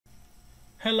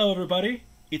Hello everybody,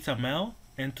 it's Amell,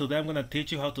 and today I'm going to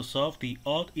teach you how to solve the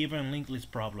odd-even linked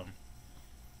list problem.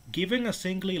 Given a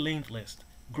singly linked list,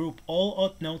 group all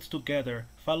odd nodes together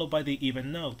followed by the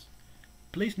even nodes.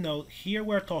 Please note here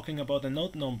we're talking about the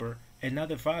node number and not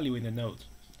the value in the node.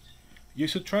 You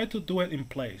should try to do it in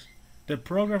place. The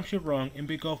program should run in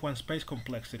big O1 space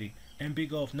complexity and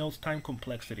big O nodes time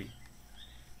complexity.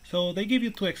 So they give you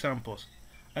two examples.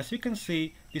 As you can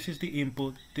see, this is the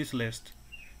input, this list,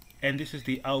 and this is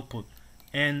the output,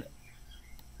 and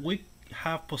we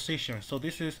have positions. So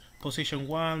this is position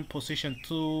 1, position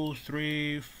 2,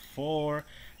 3, 4,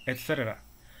 etc.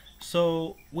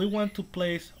 So we want to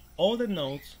place all the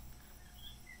nodes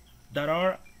that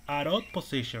are at odd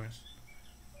positions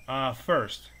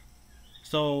first.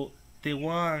 So the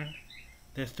 1,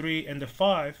 the 3, and the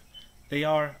 5, they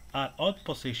are at odd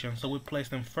positions, so we place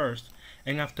them first,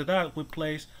 and after that we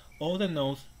place all the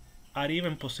nodes at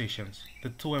even positions, the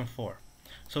 2 and 4.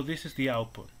 So this is the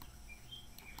output.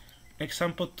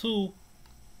 Example 2,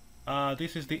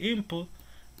 this is the input,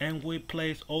 and we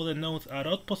place all the nodes at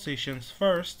odd positions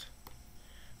first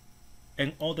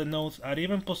and all the nodes at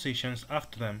even positions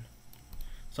after them.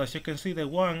 So as you can see, the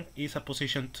 1 is at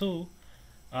position 2,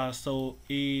 so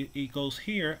it goes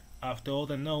here after all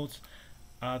the nodes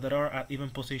that are at even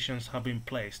positions have been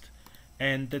placed.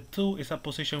 And the 2 is at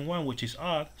position 1, which is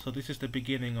odd, so this is the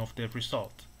beginning of the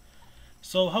result.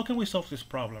 So how can we solve this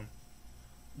problem?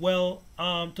 Well,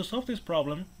 to solve this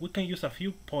problem, we can use a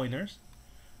few pointers.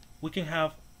 We can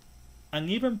have an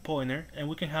even pointer and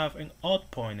we can have an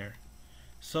odd pointer.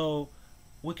 So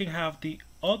we can have the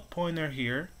odd pointer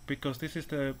here because this is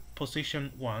the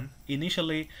position 1.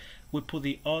 Initially, we put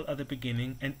the odd at the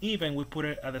beginning, and even we put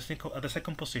it at the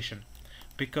second position.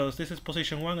 Because this is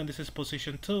position 1 and this is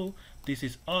position 2, this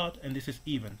is odd and this is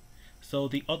even. So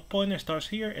the odd pointer starts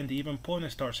here and the even pointer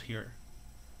starts here.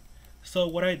 So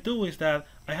what I do is that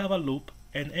I have a loop,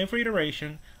 and every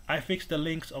iteration I fix the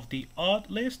links of the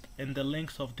odd list and the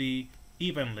links of the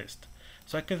even list.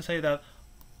 So I can say that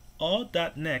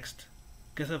odd.next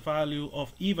gets a value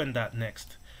of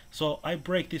even.next. So I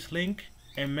break this link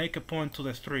and make a point to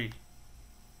the 3.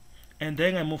 And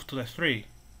then I move to the 3.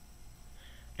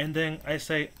 And then I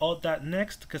say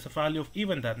odd.next gets a value of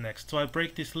even.next. So I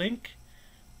break this link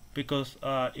because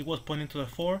it was pointing to the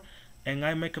 4, and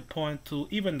I make a point to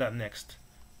even.next.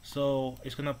 So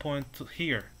it's gonna point to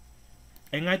here.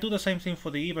 And I do the same thing for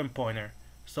the even pointer.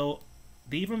 So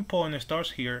the even pointer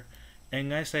starts here,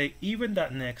 and I say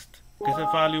even.next gets a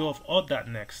value of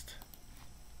odd.next.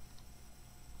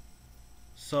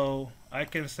 So I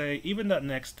can say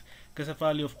even.next gets a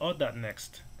value of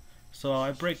odd.next. So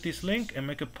I break this link and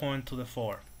make a point to the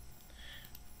 4.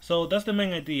 So that's the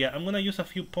main idea. I'm going to use a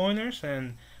few pointers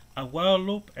and a while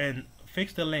loop and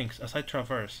fix the links as I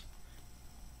traverse.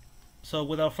 So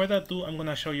without further ado, I'm going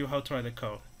to show you how to write the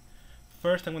code.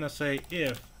 First, I'm going to say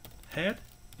if head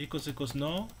equals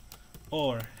null,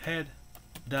 or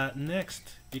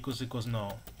head.next equals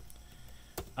null.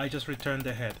 I just return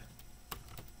the head.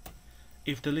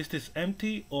 If the list is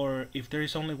empty, or if there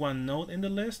is only one node in the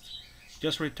list,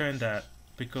 just return that,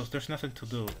 because there's nothing to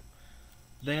do.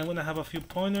 Then I'm going to have a few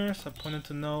pointers. A pointer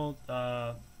to node,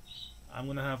 I'm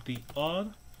going to have the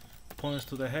odd, points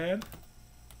to the head,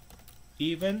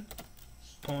 even,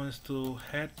 points to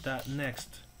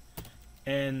head.next,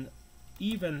 and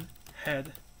even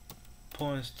head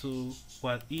points to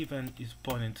what even is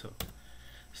pointing to.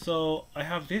 So I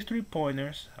have these 3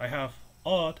 pointers. I have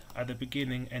odd at the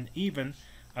beginning and even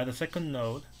at the second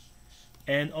node.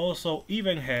 And also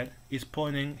even head is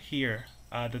pointing here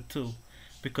at the 2,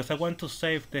 because I want to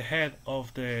save the head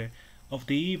of the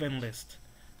even list,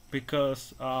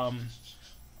 because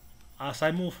as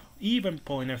I move even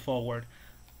pointer forward,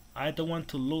 I don't want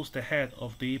to lose the head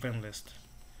of the even list.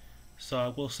 So I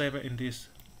will save it in this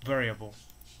variable.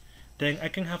 Then I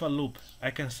can have a loop.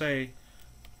 I can say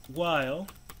while,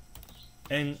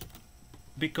 and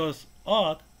because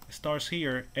odd starts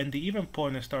here and the even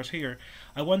pointer starts here,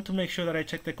 I want to make sure that I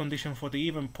check the condition for the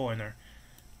even pointer,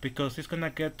 because it's gonna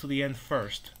get to the end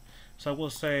first. So I will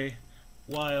say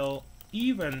while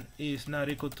even is not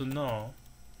equal to null,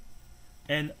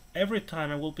 and every time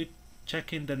I will be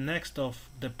checking the next of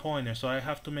the pointer, so I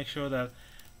have to make sure that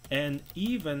and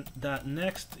even that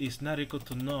next is not equal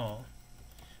to null.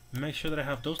 Make sure that I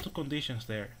have those 2 conditions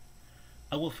there.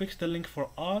 I will fix the link for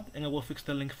odd and I will fix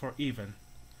the link for even.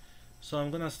 So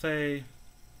I'm gonna say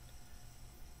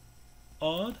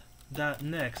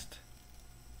odd.next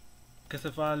gets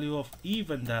a value of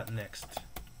even.next,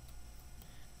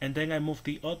 and then I move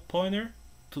the odd pointer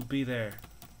to be there.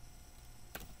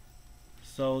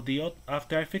 So the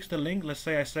after I fix the link, let's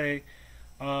say I say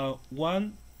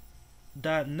 1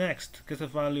 dot next gets a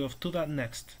value of 2 dot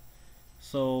next.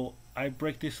 So I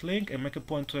break this link and make it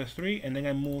point to a 3, and then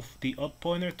I move the odd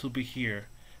pointer to be here.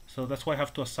 So that's why I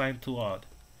have to assign to odd.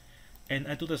 And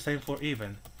I do the same for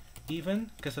even. Even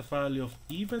gets a value of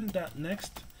even dot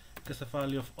next gets a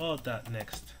value of odd dot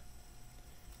next.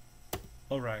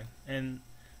 Alright, and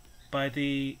by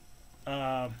the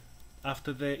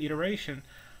after the iteration,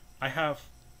 I have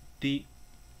the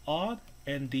odd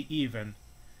and the even,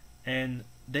 and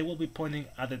they will be pointing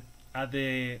at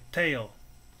the tail.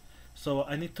 So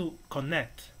I need to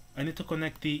connect. I need to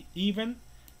connect the even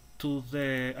to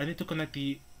the. I need to connect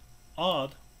the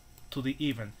odd to the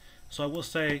even. So I will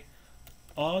say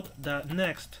odd that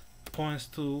next points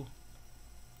to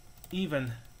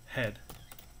even head,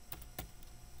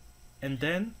 and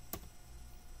then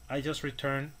I just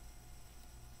return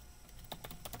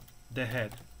the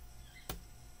head.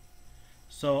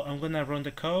 So I'm gonna run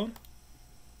the code.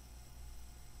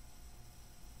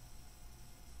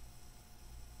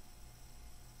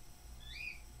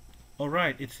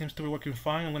 Alright, it seems to be working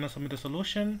fine. I'm gonna submit the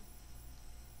solution.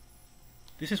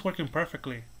 This is working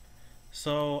perfectly.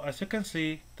 So as you can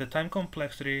see, the time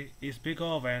complexity is big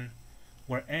O of n,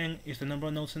 where n is the number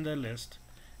of nodes in the list,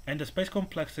 and the space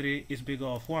complexity is big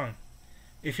O of 1.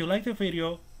 If you like the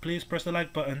video, please press the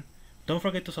like button. Don't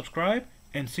forget to subscribe,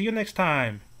 and see you next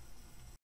time!